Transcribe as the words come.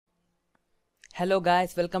Hello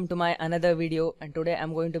guys, welcome to my another video, and today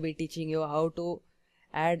I'm going to be teaching you how to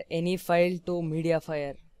add any file to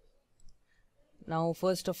Mediafire. Now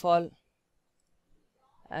first of all,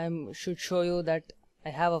 I should show you that I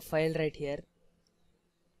have a file right here,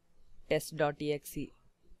 test.exe.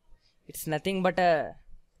 It's nothing but a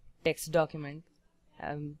text document.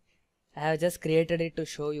 I have just created it to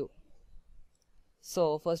show you.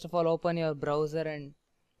 So first of all, open your browser and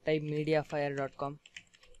type mediafire.com.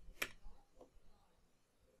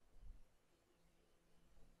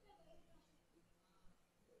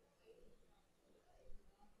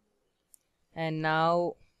 And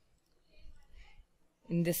now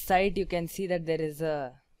in this site you can see that there is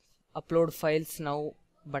a upload files now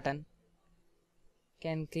button.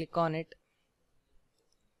 Can click on it.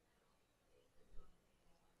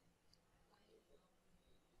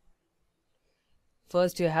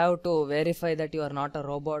 First you have to verify that you are not a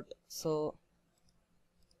robot, so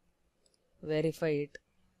verify it.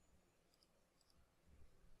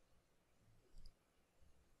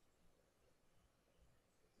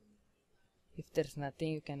 If there's nothing,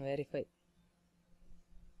 you can verify.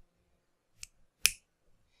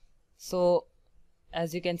 So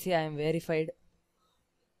as you can see, I am verified.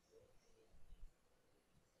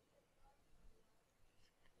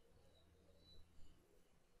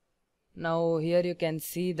 Now here you can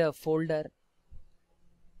see the folder.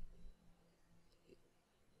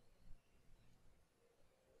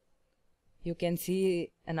 You can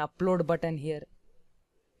see an upload button here.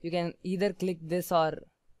 You can either click this or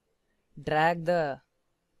drag the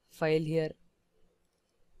file here.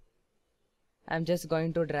 I'm just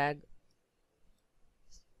going to drag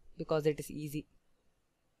because it is easy.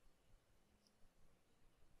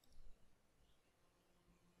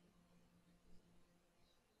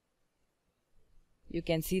 You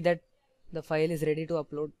can see that the file is ready to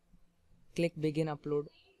upload. Click begin upload.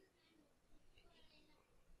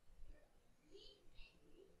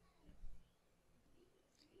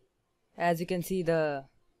 As you can see, the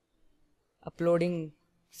uploading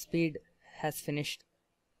speed has finished.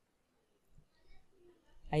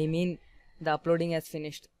 I mean, the uploading has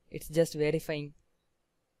finished. It's just verifying.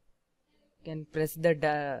 You can press the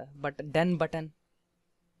done button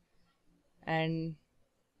and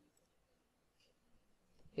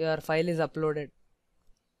your file is uploaded.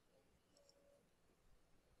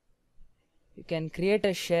 You can create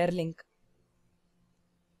a share link.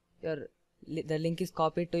 The link is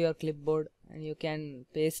copied to your clipboard and you can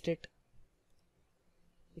paste it.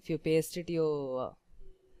 If you paste it, you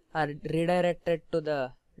are redirected to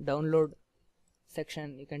the download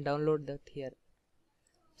section. You can download that here.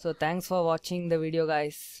 So thanks for watching the video,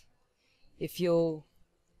 guys. If you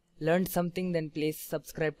learned something, then please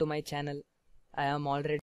subscribe to my channel. I am already